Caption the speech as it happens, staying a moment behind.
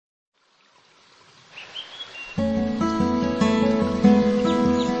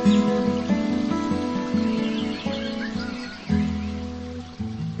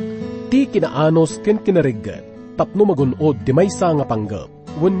kinaanos ken kinarigget, tapno magunod ti maysa nga panggep,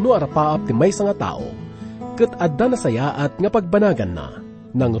 wenno arapaap ti maysa nga tao, ket adda na sayaat nga pagbanagan na,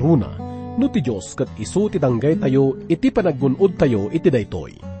 nang runa, no ti Diyos ket isu ti tanggay tayo, iti panaggunod tayo iti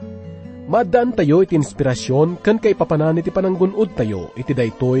daytoy. Maadaan tayo iti inspirasyon, ken kaipapanan iti pananggunod tayo, iti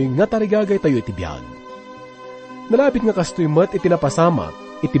daytoy nga tarigagay tayo iti biyag. Nalapit nga kastoy met iti napasamak,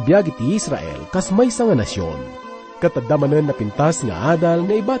 iti biyag iti Israel, kas maysa nga nasyon. Katadamanen na pintas nga adal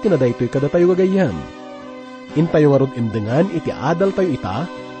nga ibati na daytoy kada tayo gagayan. Intayo nga rod imdengan iti adal tayo ita,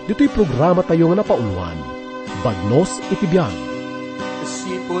 dito'y programa tayo nga napauluan. Bagnos iti biyag.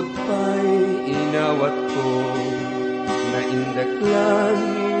 Sipod pa'y inawat ko, na indaklan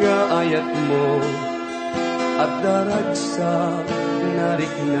nga ayat mo, at daragsak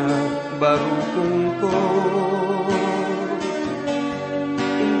narik na barukong ko.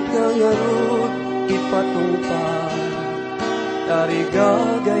 Intangarot ipatungpad,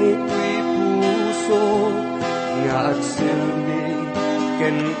 tarigagay ko'y puso, nga at silbi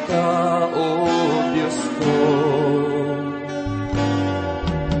ken ka, o Diyos ko.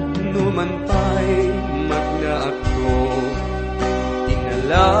 Numan pa'y magnaak ko,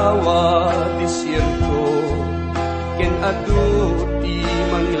 ingalawa disyerto, ken aduti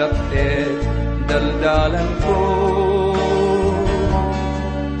manglapte daldalan ko.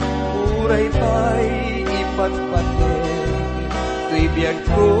 Uray pa'y ipatpate, tuy biyag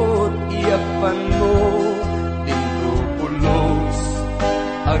ko't iapan mo, tinro pulos,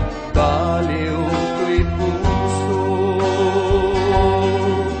 agbaliw tuy puso.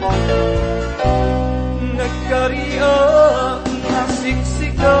 Nagkaria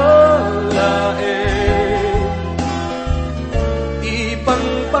nasiksikalae, ibang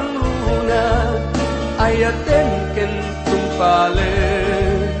pangruna ayaten ken tumpale.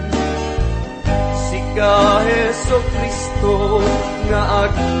 Sika Heso Kristo nga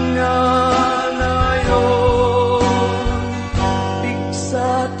agnanayon,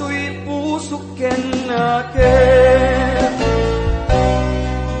 bigsa to'y puso ken naken,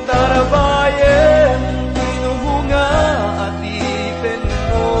 tarabayen tinumunga at ipen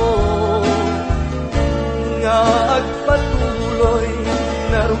mo, nga agpatuloy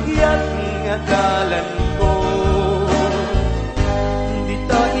narugyat nga dalan ko. Di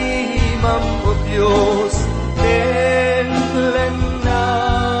taimam o Diyos tenlen na,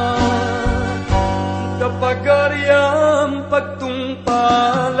 kapagaryang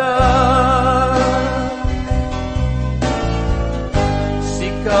pagtungpala.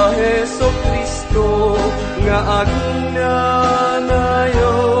 Sika Heso Kristo nga agnanayon,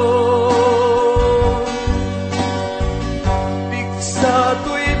 bigsa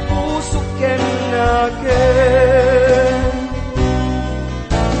to'y puso ken naken.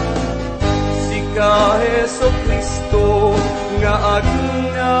 Sika Heso Kristo nga agnanayon,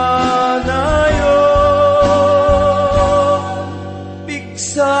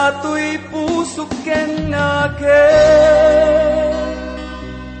 bigsa to'y puso ken naken.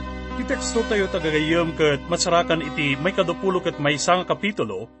 Teksto tayo tagagayam ket masarakan iti may 20 ket may 1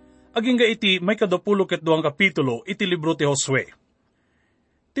 kapitulo, aging ga iti may 20 ket 2 kapitulo iti libro ti Josue.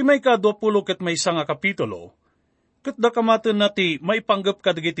 Ti may 20 ket may 1 kapitulo, ket da kamaten na ti maipanggep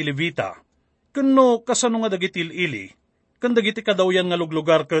kadagiti Levita, kenno kasano nga dagiti ili, ken dagiti kadawyan nga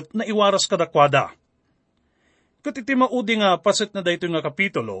luglugar ket naiwaras kadakwada. Ket iti maudi nga paset na daytoy nga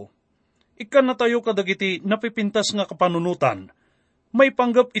kapitulo, ikan na tayo kadagiti napipintas nga kapanunutan, may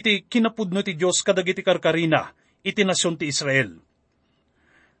panggap iti kinapudno ti Diyos kadagiti karkarina, iti nasyon ti Israel.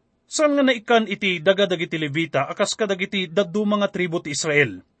 Saan nga naikan iti dagadagiti Levita, akas kadagiti daddu mga tribo ti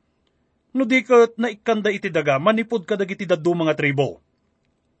Israel? No di kat naikanda iti daga, manipod kadagiti daddu mga tribo.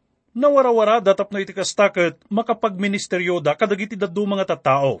 Nawarawara datapno iti kastaket, makapagministeryoda kadagiti daddu mga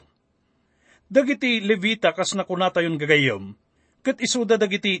tattao. Dagiti Levita kas nakunatayon gagayom, ket isuda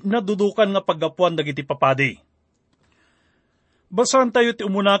dagiti nadudukan nga paggapuan dagiti papadi. Basahan tayo ti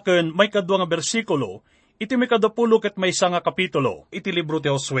umunaken may 2 nga bersikulo, iti may 20 ket may 1 nga kapitulo, iti libro ti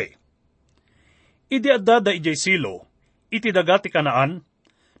Josue. Idi addada ijay silo, iti daga ti Kanaan,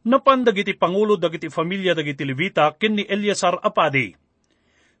 napan dagiti pangulo dagiti familia dagiti Levita ken ni Eleazar apadi.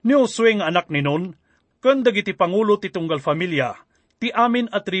 Ni Josue nga anak ni Nun, ken dagiti pangulo ti tunggal familia, ti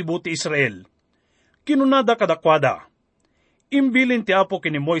amin at tribo ti Israel. Kinunada kadakwada. Imbilin ti Apo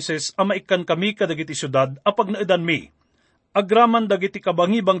kini Moises a maikan kami kadagiti syudad apag naedan mi, agraman dagiti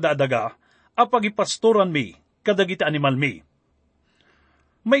kabangibang daadaga, apagipastoran mi, kadagiti animal mi.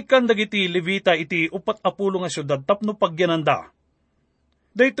 May kan dagiti Levita iti 40 nga syudad tapno pagyananda.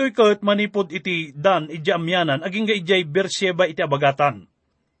 Daytoy ket manipod iti Dan iti amyanan, aging ga ijay Beersheba iti abagatan.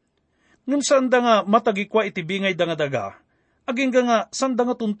 Ngem saan da nga matagikwa iti bingay da nga daga, Aging nga sanda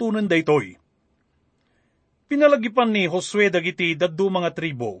nga tuntunan daytoy. Pinalagipan ni Josue dagiti daddu mga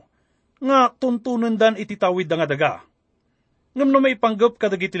tribo, nga tuntunan dan iti tawid da nga daga. Ngam no may panggap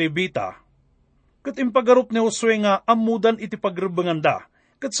kadagiti Levita, kat impagarup ni Josue nga amudan iti pagrebengan da,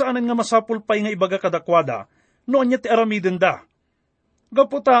 kat saanan nga masapul pay nga ibaga kadakwada, noon niya ti aramiden da.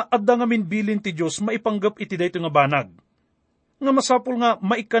 Gaputa adda nga minbilin ti Diyos maipanggap iti dayto nga banag. Nga masapul nga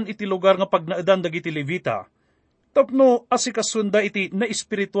maikan iti lugar nga pagnaadan dagiti Levita, tapno asikasunda iti na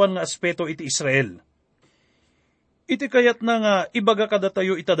espirituan nga aspeto iti Israel. Iti kayat na nga ibaga kada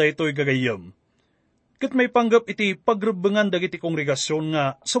tayo ita daytoy gagayam. Ket may panggap iti pagrebengan dagiti kongregasyon nga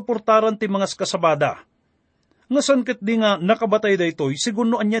suportaran ti mga kasabada. Nga san ket di nga nakabatay daytoy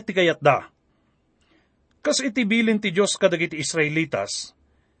sigurno anya ti kayat da. Kas iti bilin ti Diyos kadagiti Israelitas,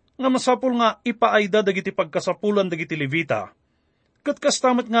 nga masapul nga ipaayda dagiti pagkasapulan dagiti Levita, ket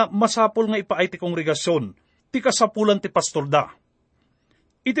kastamet nga masapul nga ipaay ti kongregasyon, ti kasapulan ti pastor da.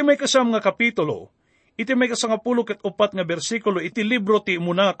 Iti may kasam nga kapitulo, iti may kasangapulo ket upat nga bersikulo iti libro ti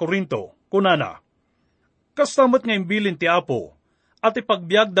Muna Korinto, kunana, kastamet nga imbilin ti Apo, at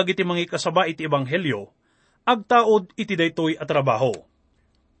ipagbiag dagiti mangi kasaba iti ebanghelyo, agtaod iti daytoy a trabaho.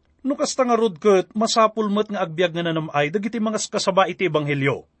 No kasta nga rod ket masapul met nga agbiag nga nanamay dagiti mga kasaba iti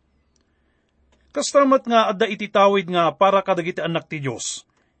ebanghelyo. Kastamet nga adda iti tawid nga para kadagiti anak ti Dios.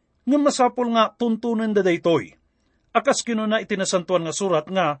 Ngem masapul nga tuntunen da daytoy. Akas kinuna iti nasantuan nga surat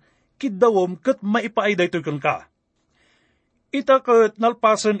nga kiddawom ket maipaay daytoy ken ka. Ita ket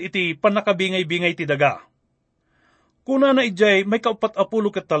nalpasen iti panakabingay-bingay ti daga. Kuna na ijay may kaupat-apulo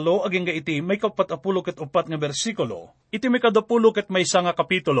ket talo aging nga iti may kaupat-apulo ket upat nga bersikulo, iti may kadapulo ket maysa nga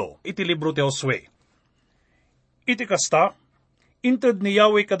kapitulo, iti libro ti Josue. Iti kasta, inted ni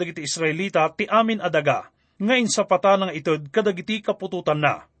Yahweh kadagiti Israelita ti amin adaga, nga insapata nga ited kadagiti kapututan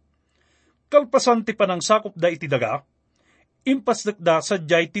na. Kalpasan ti panangsakop da iti daga, impasdek da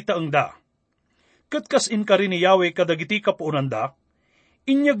sadyay ti taeng da. Ket kas inkari ni Yahweh kadagiti kapuunan da,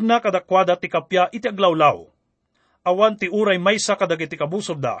 inyag na kadakwada ti kapya iti aglawlaw. Awan ti uray maysa kadagiti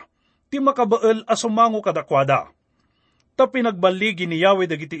kabusog da, ti makabael a sumango kadakwada. Ta pinagbaligi ni Yahweh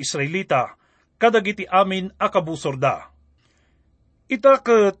dagiti Israelita, kadagiti amin a kabusor da. Ita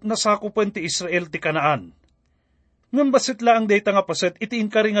ket nasakupen ti Israel ti Kanaan. Ngem basit laang dayta nga paset iti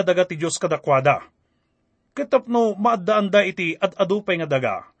inkari nga daga ti Dios kadakwada. Ket tapno maaddaan da iti ad-adupay nga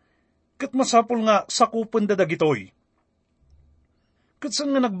daga, ket masapul nga sakupen da dagitoy. Ket saan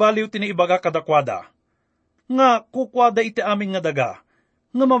nga nagbaliw ti naibaga kadakwada, nga kukwada iti amin nga daga,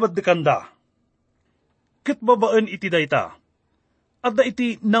 nga mamaddekan da. Ket babaen iti dayta, adda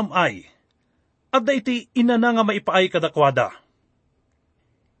iti namay, adda iti inana nga maipaay kadakwada.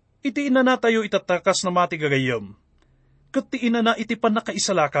 Iti inana tayo itatakas na mati gagayam, ket ti inana iti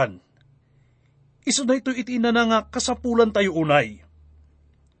panakaisalakan. Isu na ito iti inana nga kasapulan tayo unay.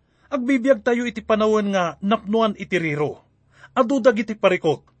 Agbibiyag tayo iti panawan nga napnuan iti riro, adudag iti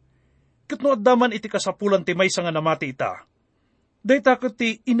parikot, ket no addaman iti kasapulan ti maysa nga namati ita, dayta ket ti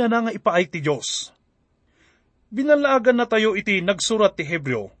inana nga ipaay ti Dios. Binalaagan na tayo iti nagsurat ti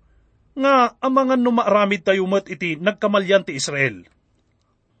Hebreo, nga amangan no maaramid tayo met iti nagkamalyan ti Israel.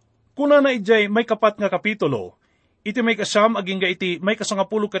 Kuna na ijay may kapat nga kapitulo, iti may kasam aging ga iti may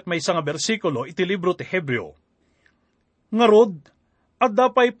kasangapulo ket maysa nga bersikulo iti libro ti Hebreo. Ngarod,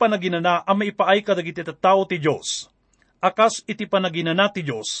 adda pay panaginana a maipaay kadagiti tattao ti Dios, akas iti panaginana ti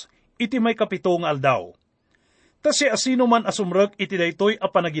Dios, iti may kapito nga aldaw. Ta si asino man asumrek iti daytoy a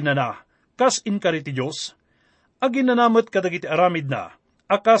panaginana, kas inkari ti Dios, aginanamet kadagiti aramid na,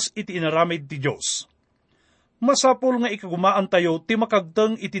 akas iti inaramid ti Dios. Masapol nga ikagumaan tayo ti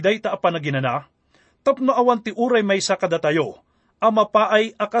makagteng iti dayta a panaginana, tapno awan ti uray maysa kada tayo, a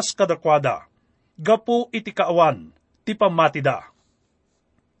mapaay akas kadakwada, gapu iti kaawan, ti pamatida.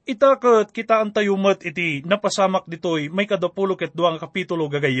 Ita ket kitaan tayo met iti napasamak ditoy may kadapulo ket duang kapitulo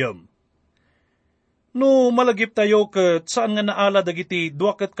gagayem. No malagip tayo ket saan nga naala dagiti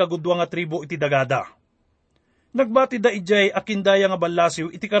dua ket kagudwa nga tribo iti dagada. Nagbati da ijay akindaya nga ballasiw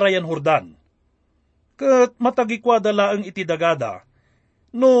iti karayan Hordan. Ket matagikwada laeng iti dagada,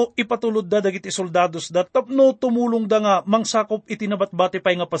 no ipatulod da dagiti soldados da tapno tumulong da nga mangsakop iti nabatbati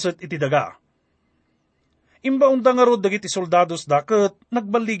pay nga paset iti daga. Imbaon da nga rod dagiti soldados da ket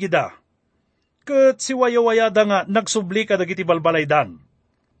nagbaligi da. Ket siwaya-waya da nga nagsubli ka dagiti balbalaydan.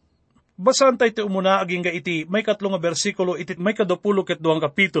 Basan tayo ti umuna aging ga iti may katlo nga bersikulo iti may kadapulo ket duang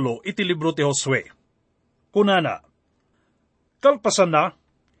kapitulo iti libro ti Josue. Kunana, kalpasan na,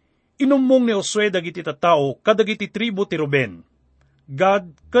 inummong ni Josue dagiti tattao kadagiti tribo ti Ruben,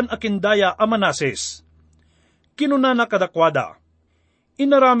 Gad ken Akindaya a Manases. Kinunana kadakwada,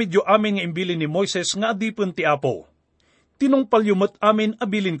 inaramid yo amin nga imbili ni Moises nga adipon ti Apo. tinungpalyumat amin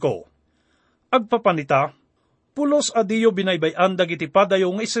abilin ko. Agpapanita, pulos adiyo binaybayan dagiti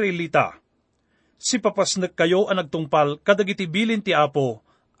padayo nga Israelita. Si papasnek kayo ang nagtungpal kadagiti bilin ti Apo,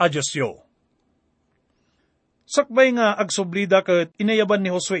 a Diyosyo. Sakbay nga agsublida ket inayaban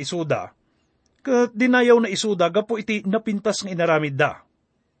ni Josue isuda, ket dinayaw na isuda gapo iti napintas nga inaramid da.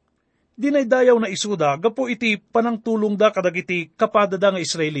 Dinaydayaw na isuda gapo iti panangtulong da kadagiti kapadada nga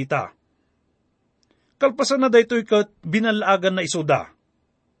Israelita. Kalpasan na daytoy ket binalaagan na isuda.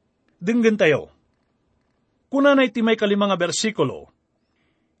 Dinggen tayo. Kuna na iti may kalimang bersikulo,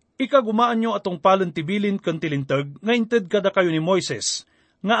 ikagumaan nyo atong palon ti bilin ken ti linteg nga inted kada kayo ni Moises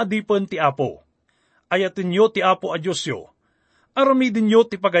nga adipen ti Apo. Ayatin nyo ti Apo a Diyosyo, aramidin nyo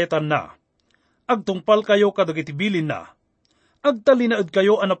ti pagayatan na. Agtungpal kayo kadagiti bilin na. Agtalinaed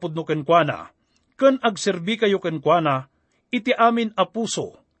kayo anapudno kenkwana, ken agserbi kayo kenkwana, iti amin a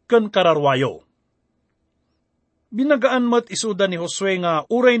puso, ken kararwayo. Binagaan met isuda ni Josue nga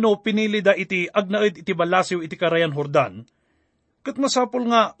uray no pinili da iti agnaed iti balasiw iti karayan Jordan, ket masapol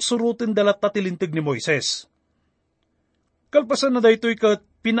nga surutin dalat tatilinteg ni Moises. Kalpasan na daytoy ket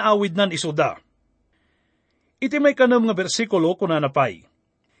pinaawid nan isuda. Iti may kanam nga bersikulo kunanapay.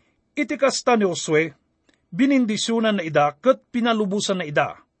 Iti kasta ni Josue, binindisyonan na ida ket pinalubusan na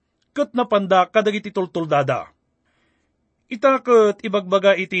ida, ket napanda kadagiti tultuldada. Ita ket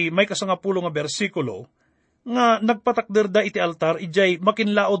ibagbaga iti may kasangapulo nga bersikulo, nga nagpatakder da iti altar ijay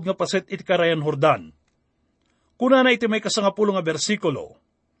makinlaod nga paset iti karayan Jordan. Kuna na iti may kasangapulo nga bersikulo,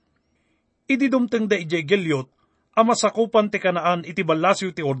 ididumteng da ijay gelyot, amasakupan ti Kanaan iti balasiw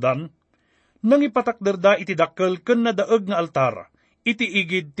ti Jordan, nang ipatakder da iti dakkel ken nadaeg nga altar, iti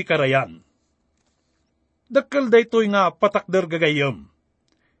igid ti karayan. Dakkel daytoy nga patakder gagayem.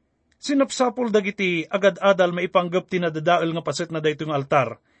 Sinapsapol dagiti agad-adal maipanggep ti nadadael nga paset na daytoy nga altar,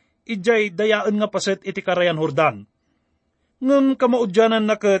 ijay dayaan nga paset iti karayan Jordan. Ngem kamaudyanan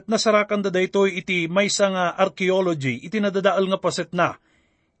na ket nasarakan da daytoy iti maysa nga archaeology iti nadadael nga paset na,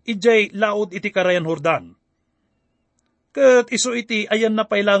 ijay laod iti karayan Jordan. Ket isu iti ayan na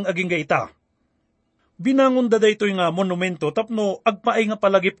pailang aging gaita. Binangon da daytoy nga monumento tapno agpaay nga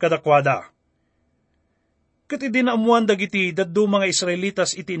palagip kadakwada. Ket idinaamuan dagiti daddu mga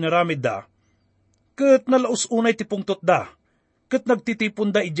Israelitas iti inaramid da, ket nalaus unay ti pungtot da, ket nagtitipon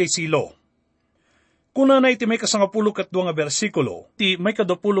da ijay silo. Kuna na iti may kasangapulo ket dua nga bersikulo, iti may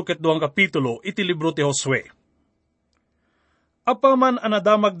kadapulo ket dua nga kapitulo iti libro ti Josue. Apaman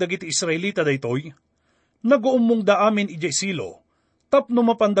anadamag dagiti Israelita daytoy, naguumong da amin ijay silo, tapno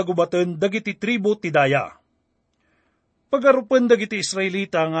mapandagubaten dagiti tribo ti daya. Pagarupen dagiti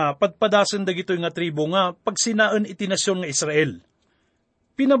Israelita nga padpadasen dagitoy nga tribo nga pagsinaan iti nasyon nga Israel.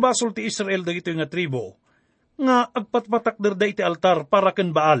 Pinabasol ti Israel dagitoy nga tribo nga agpatpatakder da iti altar para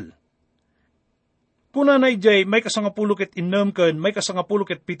ken Baal. Kuna na ijay may kasangapulo ket innem ken may kasangapulo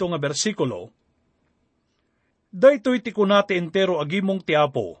ket pito nga bersikulo, daytoy ti kunati entero agimong ti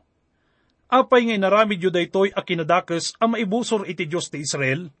Apo. Apay nga inaramid yu daytoy a kinadakes a maibusor iti Diyos ti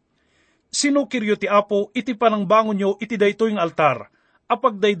Israel. Sinukiryo ti Apo iti panangbangon nyo iti daytoy nga altar,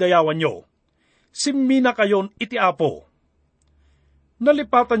 apag daydayawan nyo. Simmina kayon iti Apo.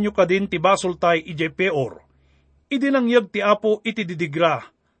 Nalipatan nyo kadin ti basol tay ijay Peor. Idinangyag ti Apo iti didigra,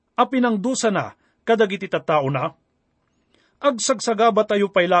 a pinangdusa na kadagiti tattao na. Agsagsagaba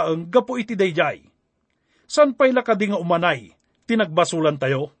tayo paylaeng gapo iti dayjay. San payla kadi nga umanay, tinagbasulan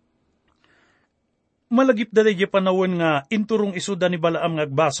tayo? Malagip da dayjay panawon nga inturong isuda ni Balaam nga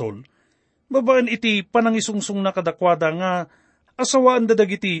agbasol, babaan iti panangisungsung na kadakwada nga asawaan da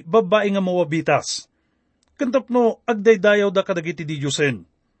dagiti babae nga mawabitas. Kantapno agdaydayaw da kadagiti di Diyosen.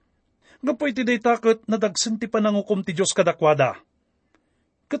 Gapo iti daytakot nadagsen ti panangukom ti Diyos kadakwada.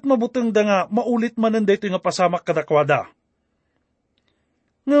 Ket mabuteng da nga maulit manen dayto nga pasamak kadakwada.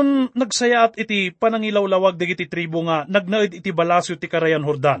 Ngem nagsayaat iti panangilawlawag dagiti tribo nga nagnaed iti balasyo ti karayan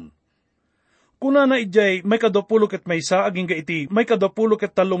Jordan. Kuna na ijay may kadapulo ket maysa aging ga iti may kadapulo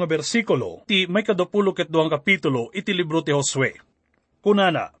ket talo nga bersikulo, iti may kadapulo ket duang kapitulo iti libro ti Josue. Kuna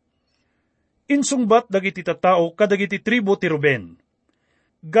na, insungbat dagiti tattao kadagiti tribo ti Ruben.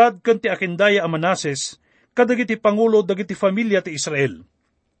 Gad ken ti Akindaya a Manases, kadagiti pangulo dagiti familia ti Israel.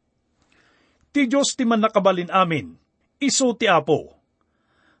 Ti Diyos ti man nakabalin amin, isu ti Apo.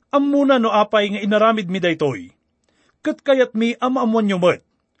 Ammuna no apay nga inaramid mi daytoy, ket kayat mi amaamuan nyo met.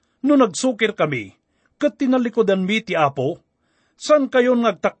 No nagsukir kami, ket tinalikodan mi ti Apo, san kayon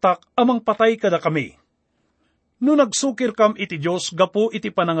ngagtaktak amang patay kada kami. No nagsukir kam iti Diyos gapo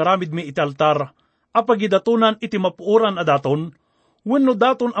iti panangaramid mi iti altar, apagidatunan iti mapuuran adaton, wenno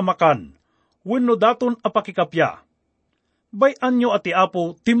daton amakan, wenno daton apakikapya. Bayan nyo ati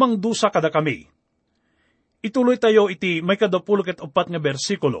Apo timang dusa kada kami. Ituloy tayo iti may 24 nga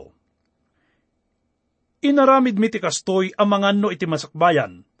bersikulo. Inaramid mi ti kastoy amangan no iti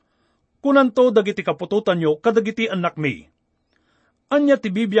masakbayan. Kunanto dagiti kapututan nyo kadagiti anak mi. Anya ti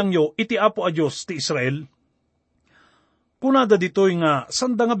bibiyang yo iti Apo a Diyos ti Israel? Kunada ditoy nga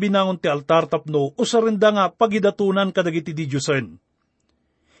sanda nga binangon ti altar tapno o sarenda nga pagidatunan kadagiti di Diyosen.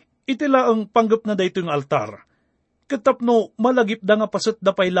 Iti laeng panggap na daytoy nga altar. Katapno malagip da nga paset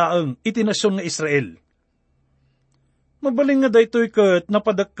da pay laeng iti nasyon nga Israel. Mabaling nga daytoy ket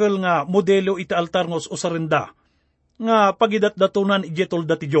napadakkel nga modelo iti altar nga usarenda nga pagidat-datunan ijetol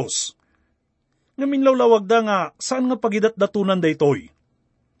da ti Dios. Nga minlawlawag da nga saan nga pagidat-datunan daytoy.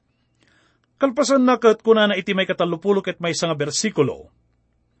 Kalpasan na ket kunana iti may 30 ket maysa nga bersikulo.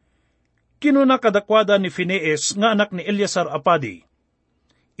 Kinuna kadakwada ni Finees nga anak ni Eleazar apadi.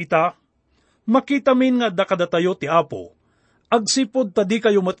 Ita, makita min nga dakadatayo ti Apo, agsipod tadi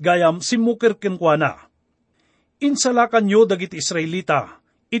kayo matgayam simukir kenkwana. Insalakan nyo dagiti Israelita,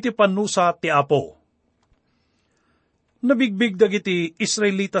 iti panusa ti Apo. Nabigbig dagiti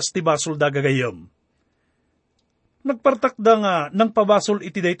Israelitas ti basol da gagayam. Nagpartakda nga nang pabasol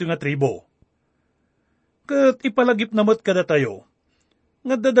iti dayto nga tribo. Ket ipalagip namat kadatayo,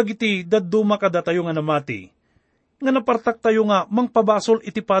 nga dadagiti dadduma kadatayo nga namati, nga napartak tayo nga mangpabasol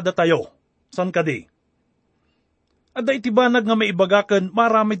iti pada tayo, san kadi? Adda iti banag nga maibagaken,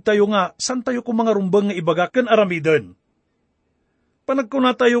 maramid tayo nga, san tayo kung mga rumbang nga ibagaken aramiden.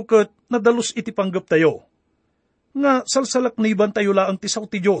 Panagkuna tayo ket nadalus iti panggap tayo. Nga salsalakniban tayo laang tisaw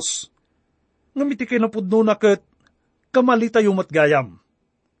ti Diyos. Nga mitikay na pudno na ket kamali tayo matgayam.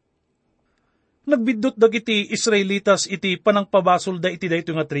 Nagbiddot dagiti Israelitas iti panangpabasol da iti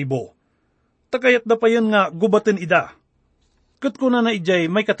dayto nga tribo. Takayat da pa yan nga gubaten ida. Ket kuna na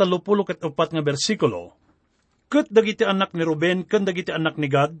ijay may 34 nga bersikulo. Ket dagiti anak ni Ruben ken dagiti anak ni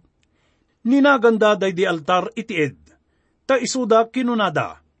Gad, ninaganda day di altar iti ed, ta isuda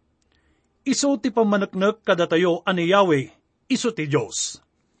kinunada. Isu ti pamaneknek kadatayo ani Yahweh, isu ti Diyos.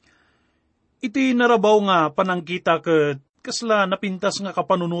 Iti narabaw nga panangkita ket kasla napintas nga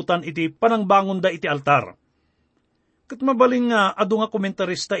kapanunutan iti panangbangon da iti altar. Ket mabaling nga adu nga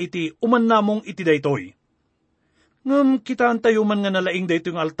komentarista iti umannamong iti daytoy. Ngem kitaan tayo man nga nalaing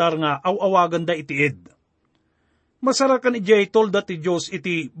daytoy nga altar nga awawagan da iti ed. Masarakan ijay tolda ti Diyos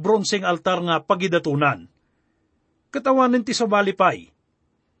iti bronseng altar nga pagidatunan. Katawanan ti sabalipay.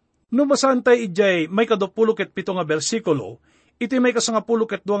 Numasantay ijay may 27 nga bersikulo, iti may 12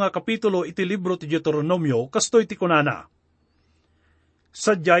 nga kapitulo iti libro ti Deuteronomio, kastoy ti kunana.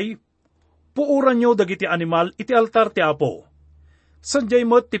 Sadyay, puuran nyo dagiti animal iti altar ti Apo. Sadyay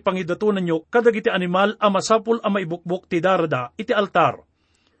mo't ti pangidatunan nyo kadagiti animal a masapul a maibukbok ti darada iti altar.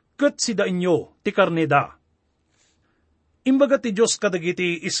 Ket sidain nyo ti karneda. Imbaga ti Diyos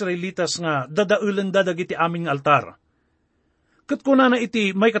kadagiti Israelitas nga dadaulen da dagiti aming altar. Ket kunana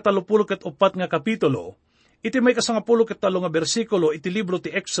iti may 34 nga kapitulo, iti may 13 nga bersikulo iti libro ti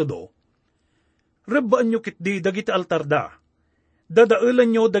Exodo. Rebbaan nyo kitdi dagiti altar da.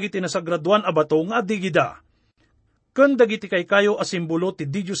 Dadaulen nyo dagiti nasagraduan a bato nga adigida. Ken dagiti kaykayo a simbolo ti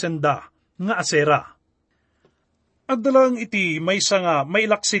Didyosenda nga Asera. Agdalang iti maysa nga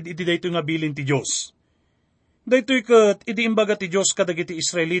mailaksid iti daytoy nga bilin ti Diyos. Daytoy ket iti imbaga ti Diyos kadagiti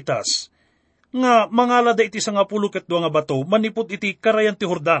Israelitas, nga mangala da iti 12 nga bato manipod iti karayan ti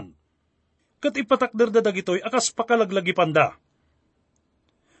Jordan. Ket ipatakder da dagitoy akas pakalaglagipan da.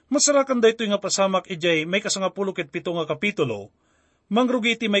 Masarakan daytoy nga pasamak ijay may 17 nga kapitulo,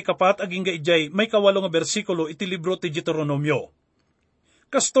 mangrugi iti may 4 agingga ijay may 8 nga bersikulo iti libro ti Deuteronomio.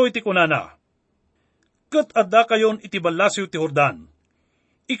 Kastoy ti kunana, ket adda kayon iti balasiw ti Jordan.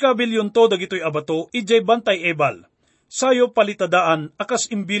 Ikabilyon to dagitoy abato, ijay bantay ebal, sayo palitadaan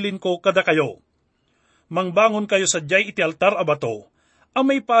akas imbilin ko kada kayo. Mangbangon kayo sadyay iti altar abato,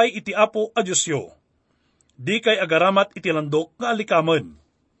 amay paay iti Apo a Diyosyo. Di kay agaramat iti landok nga alikamen.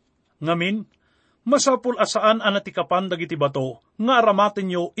 Ngamin, masapul asaan anatikapan dagiti bato, nga aramaten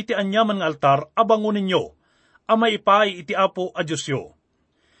nyo iti anyaman nga altar abangunin nyo, amay paay iti Apo a Diyosyo.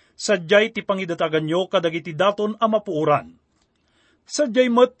 Sadyay ti pangidatagan nyo kadagiti daton a mapuuran. Sadyay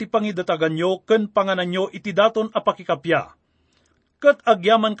met ti pangidatagan nyo ken panganan nyo iti daton a pakikapya. Ket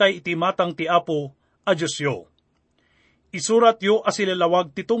agyaman kay iti matang ti Apo a Diyosyo. Isurat yo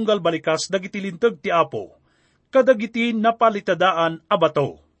asilalawag ti tunggal balikas dagiti linteg ti Apo, kadagiti napalitadaan a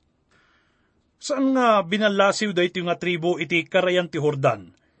bato. Saan nga binalasiw daytoy nga tribo iti karayan ti Jordan?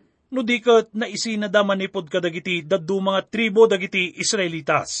 No di ket naisinada manipod kadagiti daddu mga tribo dagiti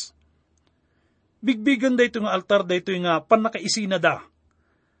Israelitas. Bigbigan dayto nga altar dayto nga panakaisina da.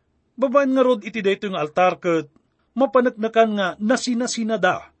 Babaan nga rod iti dayto nga altar ket mapaneknekan nga nasina-sina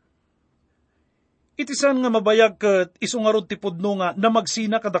da. Itisan nga mabayag ket isungarod ti pudno nga na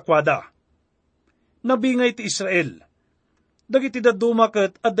magsina kadakwada. Nabingay ti Israel. Dagiti daduma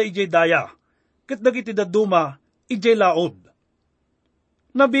ket adda ijay daya, ket dagiti daduma ijay laod.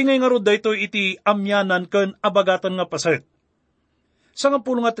 Nabingay nga rod daytoy iti amyanan ken abagatan nga paset. Sa nga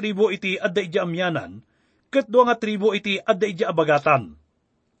pulo nga tribo iti adda ijay amyanan, ket dua nga tribo iti adda ijay abagatan.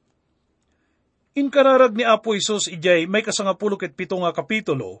 Inkararag ni Apo Isus ijay may kasangapulo ket pito nga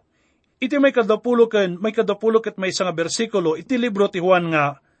kapitulo, iti may kadapulo ken may isang bersikulo iti libro ti Juan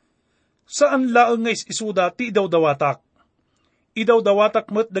nga, saan laeng nga isuda ti idawdawatak.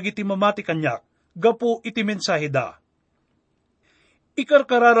 Idawdawatak met dagiti mamati kanyak, gapu iti mensahe da.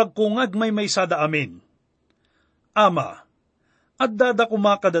 Ikarkararag ko nga agmay sada amin. Ama, adda da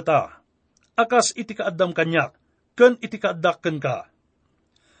kumakadata, akas iti kaaddam kanyak, ken iti kaaddak ken ka.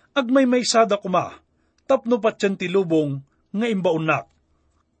 Agmay sada kuma, tapno patyan ti lubong, nga imbaunnak.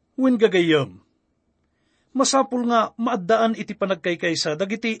 Wen gagayem. Masapul nga maaddaan iti panagkaykaysa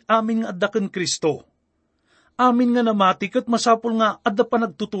dagiti amin nga adda ken Kristo. Amin nga namati ket masapul nga adda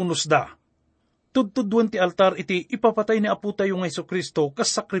panagtutunos da. Tudtudwen ti altar iti ipapatay ni Apo tayo nga Jesu-Kristo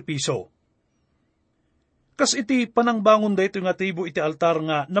kas sakripiso. Kas iti panangbangon dayto nga tribo iti altar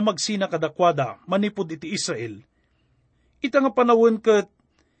nga namagsina kadakwada manipod iti Israel. Ita nga panawon ket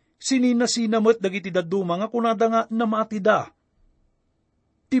sinina-sina met dagiti daduma nga kunada nga namati da.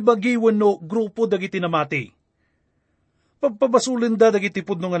 Tibagi wenno grupo dagiti namati. Pagpabasulin da dagiti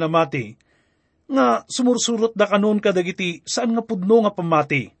pudno nga namati, nga sumursurot da kanon ka dagiti saan nga pudno nga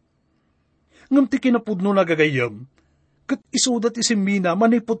pamati. Ngam ti kinapudno na gagayam, ket isudat isimina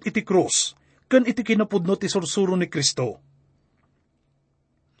manipod iti krus, ken iti kinapudno ti sursuro ni Kristo.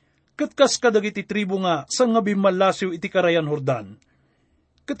 Ket kas kadagiti tribo nga sang nga bimalasyo iti karayan Jordan,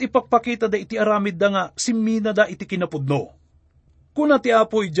 ket ipakpakita da iti aramid da nga simina da iti kinapudno. Kuna ti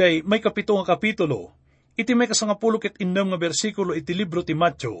Apo ijay may kapito nga kapitulo, iti may kasangapulo ket innem nga bersikulo iti libro ti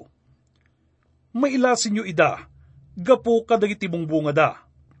Matthew. Mailasin nyo ida, gapu kadagiti bungbunga da.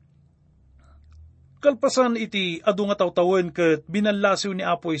 Kalpasan iti adu nga tawtawen ket binanlasiw ni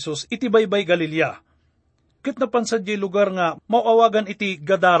Apo Isus iti baybay Galilea, ket napansadyay lugar nga mauawagan iti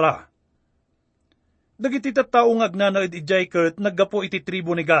Gadara. Dagiti tattao nga agnanaed ijay ket naggapo iti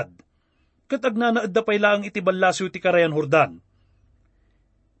tribo ni Gad, ket agnanaed da pay laeng iti banlasiw iti karayan Jordan.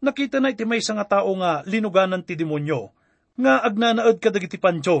 Nakita na iti maysa nga tao nga linuganan ti demonyo, nga agnanaed kadagiti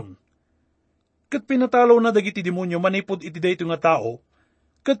pansyon. Ket pinatalaw na dagiti demonyo manipod iti dayto nga tao,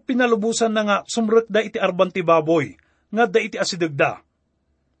 ket pinalubusan na nga sumrek da iti arban ti baboy, nga da iti asidegda.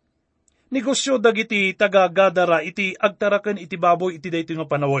 Negosyo dagiti taga-Gadara iti agtaraken iti baboy iti dayto nga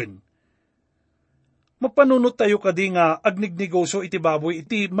panawon. Mapanunot tayo kadi nga agnignegosyo iti baboy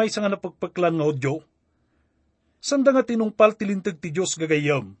iti maysa nga napagpaklan nga Hudyo. Sanda nga tinungpal tilintag ti Diyos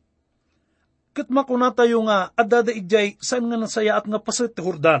gagayam. Ket makuna tayo nga adada ijay saan nga nasaya at nga paset ti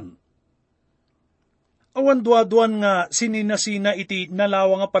Jordan. Awan duaduan nga sinina-sina iti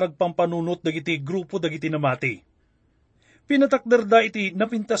nalawa nga paragpampanunot dagiti grupo dagiti namati. Pinatakder da iti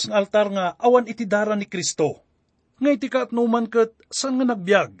napintas nga altar nga awan iti dara ni Kristo. Nga iti kaatnuman ket saan nga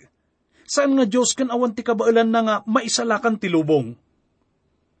nagbiag. Saan nga Diyos ken awan ti kabailan na nga maisalakan ti lubong.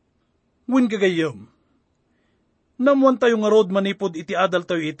 Wen gagayam. Namuan tayo nga rod manipod iti adal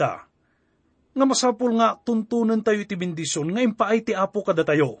tayo ita. Nga masapul nga tuntunan tayo iti bendisyon nga impaay ti Apo kada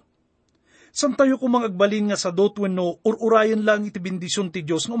tayo. San tayo kumang agbalin nga sa dotwen no ururayan lang iti bendisyon ti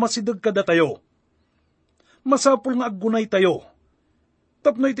Diyos nga umasidag kada tayo. Masapul nga aggunay tayo.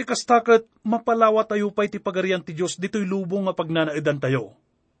 Tapno iti kastaket mapalawa tayo pa iti pagarian ti Diyos dito'y lubong nga pagnanaedan tayo.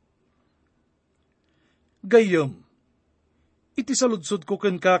 Gayam, iti saludsod ko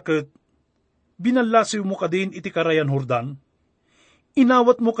ken kaket, binalasiw mo kadin iti karayan Jordan,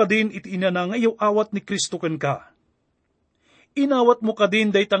 inawat mo kadin iti inana nga iyaw awat ni Kristo ken ka. Inawat mo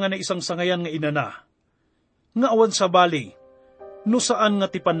kadin dayta nga na isang sangayan nga inana, nga awan sa bali, no saan nga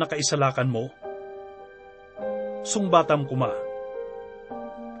tipan nakaisalakan mo? Sungbatam kuma.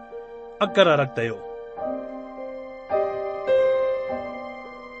 Agkararag tayo.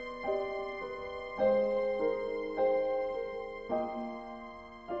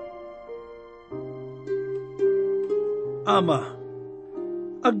 Ama,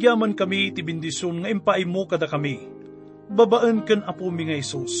 agyaman kami iti bendisyon nga impaay mo kada kami, babaan ken Apo mi nga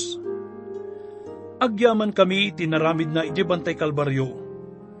Isus. Agyaman kami iti naramid na iti bantay Kalbaryo,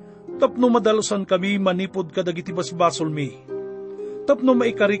 tapno madalosan kami manipod kadagiti basbasol mi, tapno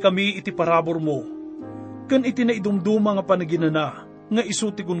maikari kami iti parabor mo, ken iti naidumduma nga panaginana, nga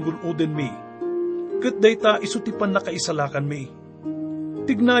isu ti gungunuden mi, ket dayta isu ti pannakaisalakan mi.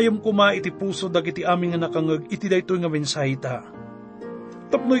 Tignayom kuma iti puso dagiti aming nga nakangeg iti daytoy nga mensahe ta.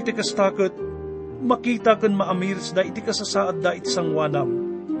 Tapno iti kastaket, makita ken maamirs da iti kasasaad da iti sangwanam,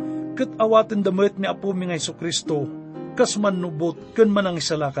 ket awaten damet ni Apo mi nga Jesu-Kristo, kas manubot ken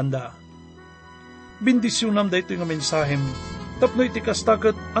manangisalakan da. Bendisyonam da ito nga mensahem, tapno iti kasta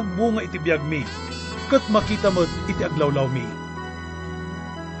ket agbunga iti biag mi, ket makita mo't iti aglawlaw mi.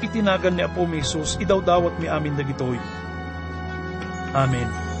 Itinagan ni Apo mi Jesus, idawdawat mi amin dagitoy. Amen.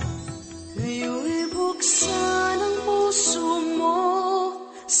 Ngayon'y buksan ang puso mo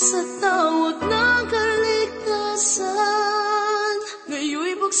sa tawag ng kaligtasan.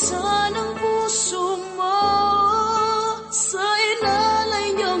 Ngayon'y buksan ang puso mo sa ilalay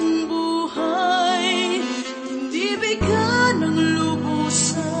niyang buhay. Hindi bigyan ng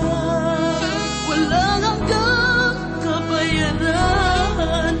lubusan, walang hanggang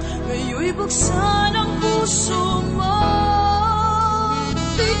kabayaran. Ngayon'y buksan ang puso mo,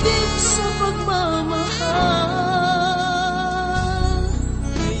 tigil sa pagmamahal.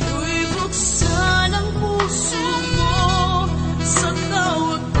 Ngayon'y buksan ang puso mo sa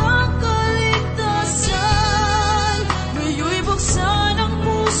tawag ng kaligtasan. Ngayon'y buksan ang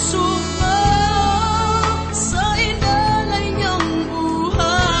puso mo sa inalay niyang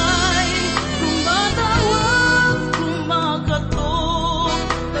buhay. Tumatawag, kumakatok,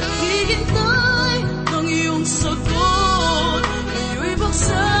 naghihintay ng iyong sagot. Ngayon'y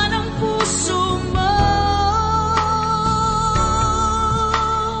buksan ang puso mo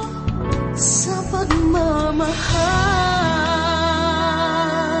sa pagmamahal.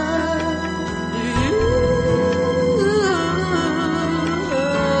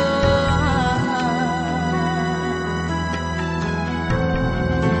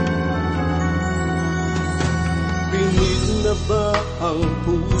 Pinig na ba ang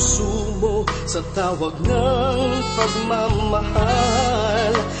puso mo sa tawag ng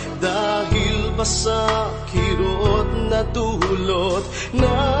pagmamahal? Dahil ba sa kirot na dulot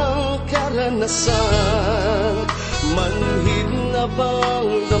ng karanasan? Manhid na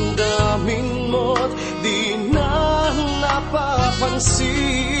bang damdamin mo't di na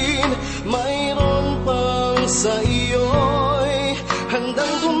napapansin? Mayroon pang sa iyo'y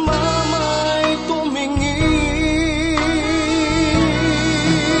handang dumamay, tumingin.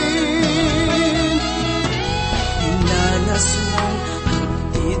 Dinanas mong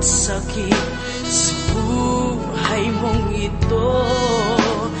higit sakit sa buhay mong ito,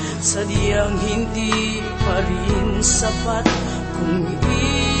 sadyang hindi pa rin sapat kung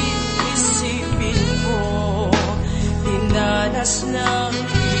iisipin mo. Dinanas ng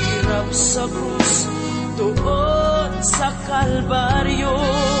hirap sa krus doon sa Kalbaryo,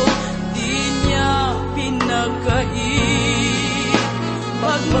 di niya pinagkait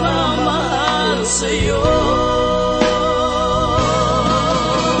pagmamahal sa'yo.